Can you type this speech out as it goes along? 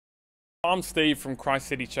I'm Steve from Christ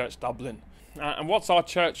City Church, Dublin. And what's our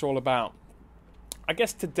church all about? I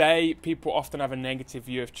guess today people often have a negative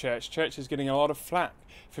view of church. Church is getting a lot of flack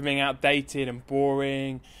for being outdated and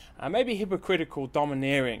boring, maybe hypocritical,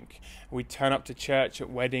 domineering. We turn up to church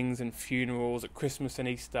at weddings and funerals, at Christmas and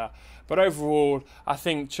Easter. But overall, I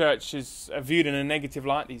think church is viewed in a negative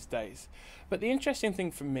light these days. But the interesting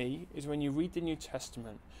thing for me is when you read the New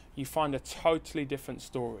Testament, you find a totally different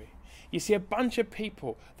story. You see a bunch of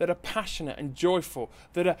people that are passionate and joyful,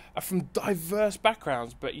 that are from diverse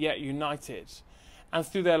backgrounds, but yet united. And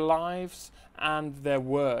through their lives and their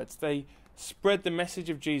words, they spread the message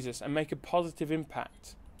of Jesus and make a positive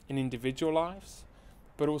impact in individual lives,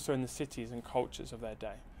 but also in the cities and cultures of their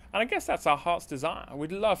day. And I guess that's our heart's desire.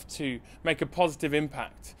 We'd love to make a positive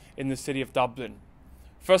impact in the city of Dublin.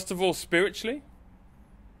 First of all, spiritually,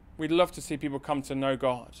 we'd love to see people come to know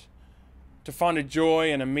God, to find a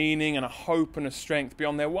joy and a meaning and a hope and a strength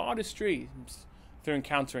beyond their wildest dreams through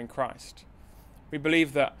encountering Christ. We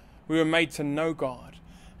believe that we were made to know God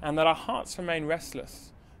and that our hearts remain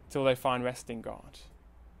restless till they find rest in God.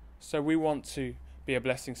 So we want to be a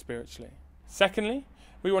blessing spiritually. Secondly,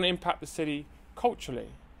 we want to impact the city culturally.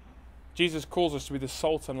 Jesus calls us to be the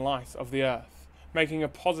salt and light of the earth, making a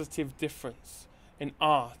positive difference in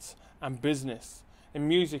art and business, in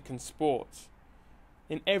music and sport,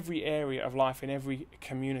 in every area of life, in every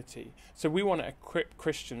community. So we want to equip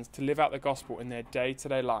Christians to live out the gospel in their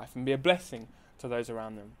day-to-day life and be a blessing to those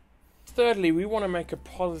around them. Thirdly, we want to make a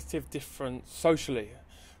positive difference socially.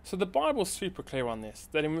 So the Bible's super clear on this,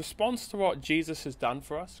 that in response to what Jesus has done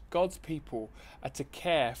for us, God's people are to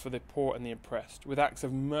care for the poor and the oppressed with acts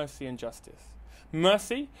of mercy and justice.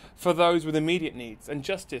 Mercy for those with immediate needs, and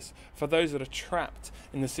justice for those that are trapped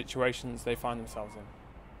in the situations they find themselves in.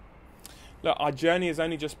 Look, our journey has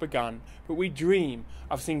only just begun, but we dream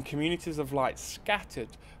of seeing communities of light scattered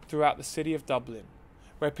throughout the city of Dublin,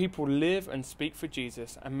 where people live and speak for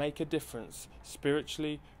Jesus and make a difference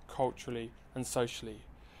spiritually, culturally, and socially,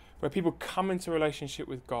 where people come into relationship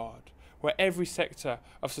with God, where every sector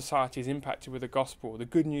of society is impacted with the gospel, the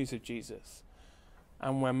good news of Jesus,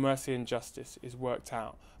 and where mercy and justice is worked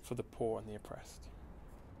out for the poor and the oppressed.